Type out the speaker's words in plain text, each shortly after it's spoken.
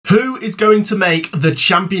Who is going to make the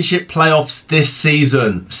Championship playoffs this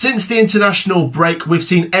season? Since the international break, we've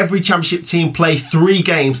seen every Championship team play 3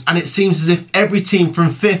 games, and it seems as if every team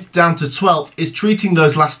from 5th down to 12th is treating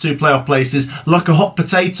those last 2 playoff places like a hot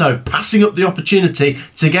potato, passing up the opportunity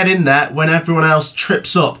to get in there when everyone else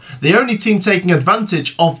trips up. The only team taking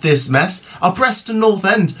advantage of this mess are Preston North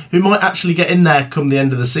End, who might actually get in there come the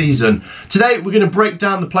end of the season. Today, we're going to break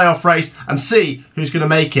down the playoff race and see who's going to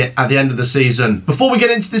make it at the end of the season. Before we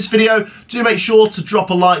get into this video, do make sure to drop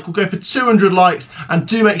a like. We'll go for 200 likes, and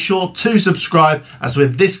do make sure to subscribe as we're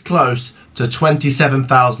this close to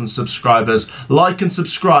 27,000 subscribers. Like and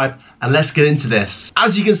subscribe, and let's get into this.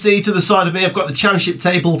 As you can see to the side of me, I've got the Championship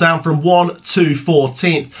table down from 1 to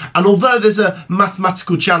 14th, and although there's a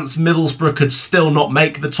mathematical chance Middlesbrough could still not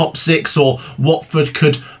make the top 6 or Watford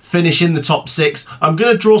could finish in the top 6, I'm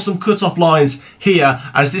going to draw some cut-off lines here,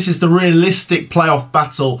 as this is the realistic playoff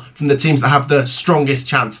battle from the teams that have the strongest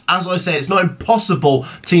chance. As I say, it's not impossible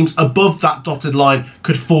teams above that dotted line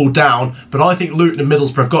could fall down, but I think Luton and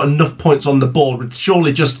Middlesbrough have got enough points on the board with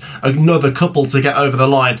surely just another couple to get over the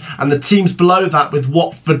line, and the teams below that with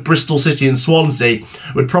Watford, Bristol City and Swansea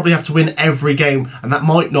would probably have to win every game, and that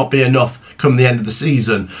might not be enough come the end of the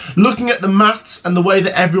season. Looking at the maths and the way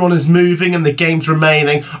that everyone is moving and the games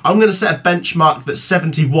remaining, I'm going to set a benchmark that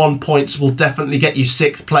 71 points will definitely get you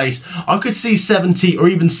 6th place. I could see 70 or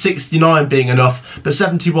even 69 being enough, but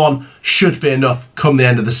 71 should be enough come the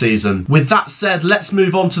end of the season. With that said, let's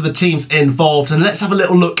move on to the teams involved, and let's have a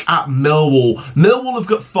little look at Millwall. Millwall have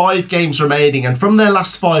got 5 games remaining, and from their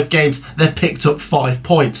last 5 games, they've picked up 5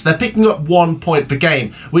 points. They're picking up 1 point per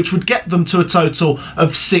game, which would get them to a total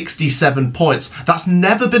of 67 points. That's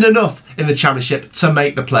never been enough in the Championship to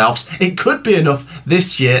make the playoffs. It could be enough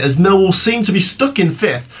this year, as Millwall seem to be stuck in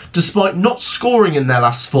 5th, despite not scoring in their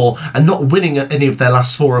last 4 and not winning at any of their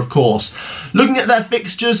last 4, of course. Looking at their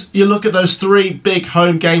fixtures, you look at those 3 big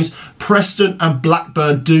home games, Preston and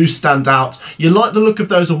Blackburn do stand out. You like the look of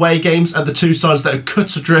those away games at the 2 sides that are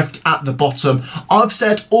cut adrift at the bottom. I've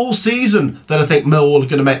said all season that I think Millwall are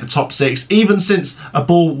going to make the top 6, even since a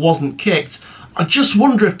ball wasn't kicked. I just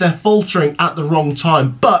wonder if they're faltering at the wrong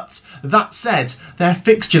time, but that said, their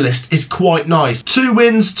fixture list is quite nice. 2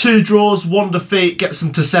 wins, 2 draws, 1 defeat gets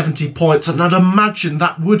them to 70 points, and I'd imagine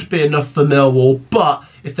that would be enough for Millwall, but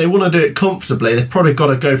if they want to do it comfortably, they've probably got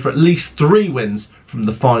to go for at least 3 wins from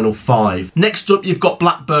the final 5. Next up, you've got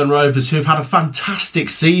Blackburn Rovers, who've had a fantastic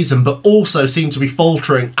season but also seem to be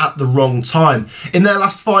faltering at the wrong time. In their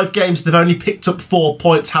last 5 games, they've only picked up 4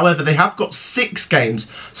 points. However, they have got 6 games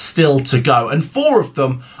still to go, and 4 of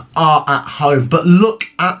them are at home. But look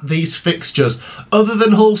at these fixtures. Other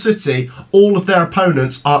than Hull City, all of their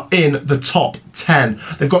opponents are in the top 10.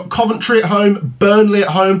 They've got Coventry at home, Burnley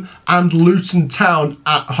at home, and Luton Town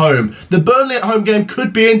at home. The Burnley at home game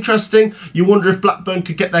could be interesting. You wonder if Blackburn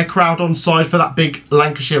could get their crowd on side for that big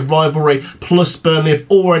Lancashire rivalry, plus Burnley have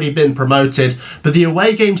already been promoted. But the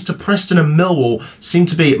away games to Preston and Millwall seem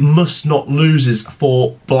to be must-not loses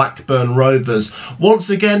for Blackburn Rovers. Once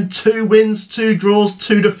again, 2 wins, 2 draws,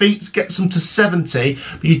 2 defeats gets them to 70.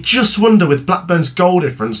 But you just wonder, with Blackburn's goal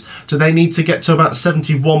difference, do they need to get to about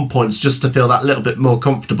 71 points just to feel that little bit more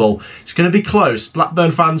comfortable? It's going to be close.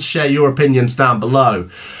 Blackburn fans, share your opinions down below.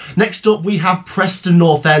 Next up, we have Preston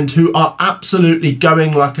North End, who are absolutely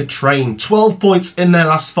going like a train. 12 points in their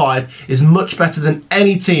last 5 is much better than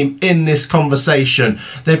any team in this conversation.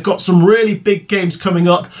 They've got some really big games coming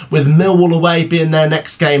up, with Millwall away being their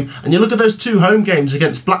next game. And you look at those 2 home games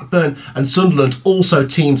against Blackburn and Sunderland, also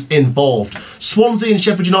teams involved. Swansea and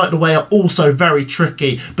Sheffield United away are also very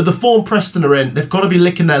tricky, but the form Preston are in, they've got to be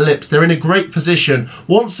licking their lips. They're in a great position.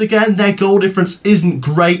 Once again, their goal difference isn't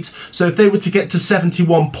great, so if they were to get to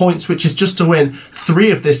 71 points, which is just to win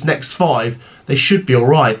 3 of this next 5, they should be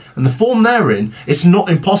alright. And the form they're in, it's not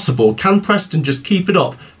impossible. Can Preston just keep it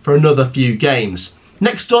up for another few games?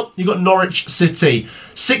 Next up, you've got Norwich City.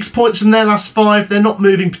 6 points in their last 5. They're not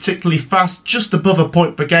moving particularly fast, just above a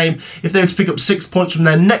point per game. If they were to pick up 6 points from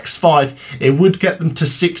their next 5, it would get them to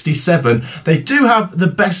 67. They do have the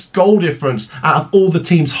best goal difference out of all the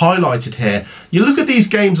teams highlighted here. You look at these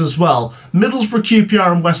games as well. Middlesbrough,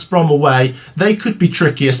 QPR and West Brom away, they could be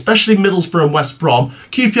tricky, especially Middlesbrough and West Brom.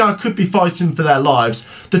 QPR could be fighting for their lives.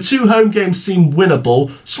 The 2 home games seem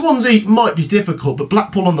winnable. Swansea might be difficult, but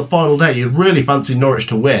Blackpool on the final day, you'd really fancy Norwich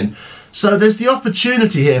to win. So there's the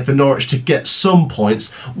opportunity here for Norwich to get some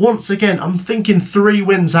points. Once again, I'm thinking 3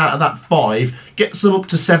 wins out of that 5 gets them up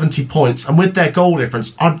to 70 points, and with their goal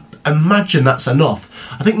difference, I'd imagine that's enough.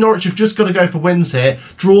 I think Norwich have just got to go for wins here.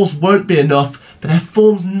 Draws won't be enough. but their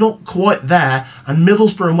form's not quite there, and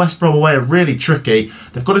Middlesbrough and West Brom away are really tricky.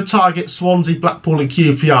 They've got to target Swansea, Blackpool and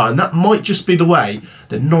QPR, and that might just be the way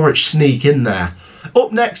that Norwich sneak in there.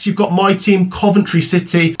 Up next, you've got my team, Coventry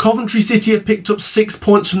City. Coventry City have picked up 6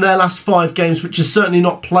 points from their last 5 games, which is certainly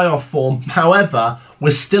not playoff form. However,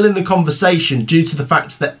 we're still in the conversation due to the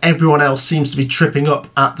fact that everyone else seems to be tripping up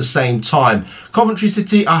at the same time. Coventry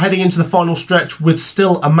City are heading into the final stretch with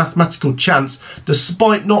still a mathematical chance,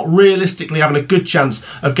 despite not realistically having a good chance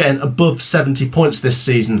of getting above 70 points this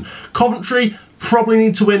season. Coventry probably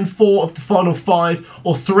need to win 4 of the final 5,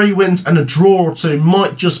 or 3 wins and a draw or 2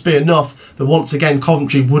 might just be enough. But once again,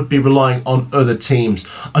 Coventry would be relying on other teams.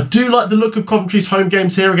 I do like the look of Coventry's home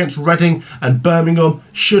games here against Reading and Birmingham.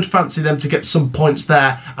 Should fancy them to get some points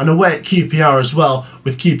there, and away at QPR as well,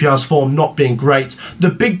 with QPR's form not being great. The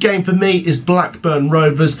big game for me is Blackburn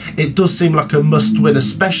Rovers. It does seem like a must win,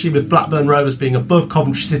 especially with Blackburn Rovers being above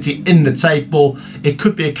Coventry City in the table. It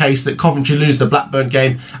could be a case that Coventry lose the Blackburn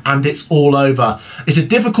game and it's all over. It's a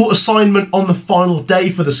difficult assignment on the final day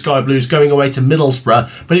for the Sky Blues going away to Middlesbrough,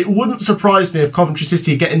 but it wouldn't surprise me if Coventry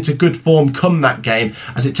City get into good form come that game,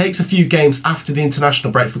 as it takes a few games after the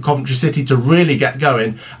international break for Coventry City to really get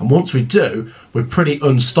going, and once we do, we're pretty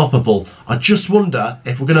unstoppable. I just wonder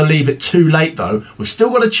if we're going to leave it too late though. We've still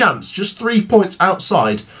got a chance, just 3 points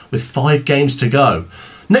outside with 5 games to go.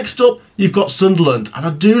 Next up, you've got Sunderland, and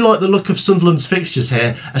I do like the look of Sunderland's fixtures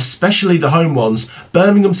here, especially the home ones.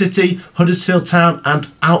 Birmingham City, Huddersfield Town and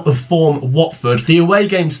out of form Watford. The away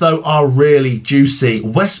games though are really juicy.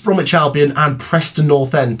 West Bromwich Albion and Preston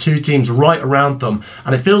North End, 2 teams right around them,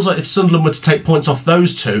 and it feels like if Sunderland were to take points off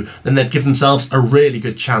those 2, then they'd give themselves a really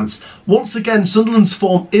good chance. Once again, Sunderland's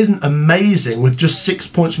form isn't amazing with just 6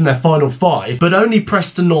 points from their final 5, but only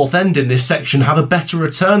Preston North End in this section have a better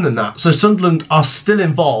return than that, so Sunderland are still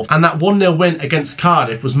involved, and that 1-0 win against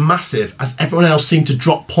Cardiff was massive as everyone else seemed to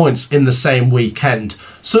drop points in the same weekend.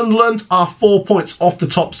 Sunderland are 4 points off the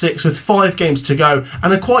top 6 with 5 games to go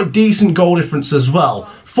and a quite decent goal difference as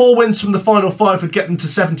well. 4 wins from the final 5 would get them to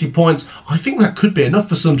 70 points. I think that could be enough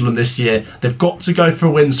for Sunderland this year. They've got to go for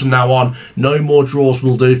wins from now on. No more draws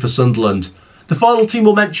will do for Sunderland. The final team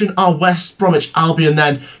we'll mention are West Bromwich Albion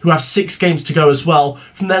then, who have 6 games to go as well.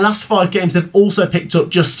 From their last 5 games, they've also picked up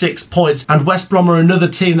just 6 points, and West Brom are another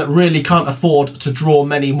team that really can't afford to draw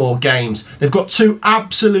many more games. They've got 2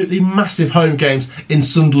 absolutely massive home games in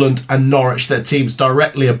Sunderland and Norwich, their teams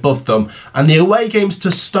directly above them, and the away games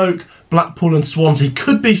to Stoke, Blackpool and Swansea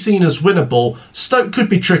could be seen as winnable. Stoke could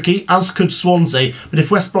be tricky, as could Swansea, but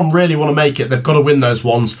if West Brom really want to make it, they've got to win those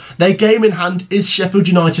ones. Their game in hand is Sheffield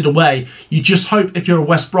United away. You just hope, if you're a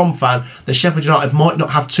West Brom fan, that Sheffield United might not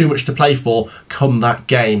have too much to play for come that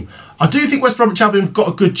game. I do think West Bromwich Albion have got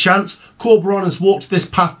a good chance. Corberan has walked this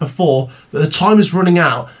path before, but the time is running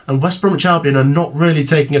out and West Bromwich Albion are not really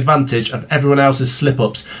taking advantage of everyone else's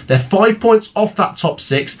slip-ups. They're 5 points off that top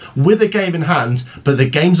 6 with a game in hand, but the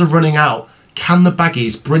games are running out. Can the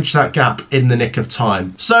Baggies bridge that gap in the nick of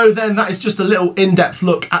time? So then that is just a little in-depth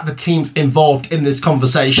look at the teams involved in this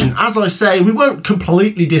conversation. As I say, we won't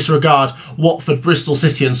completely disregard Watford, Bristol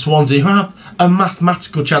City and Swansea, who have a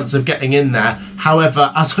mathematical chance of getting in there.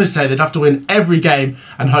 However, as I say, they'd have to win every game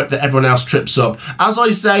and hope that everyone else trips up. As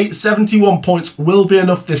I say, 71 points will be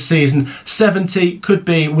enough this season. 70 could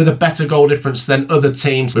be with a better goal difference than other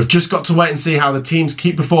teams. We've just got to wait and see how the teams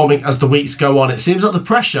keep performing as the weeks go on. It seems like the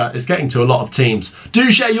pressure is getting to a lot of teams.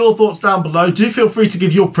 Do share your thoughts down below. Do feel free to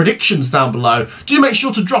give your predictions down below. Do make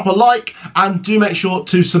sure to drop a like and do make sure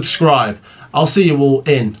to subscribe. I'll see you all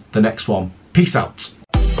in the next one. Peace out.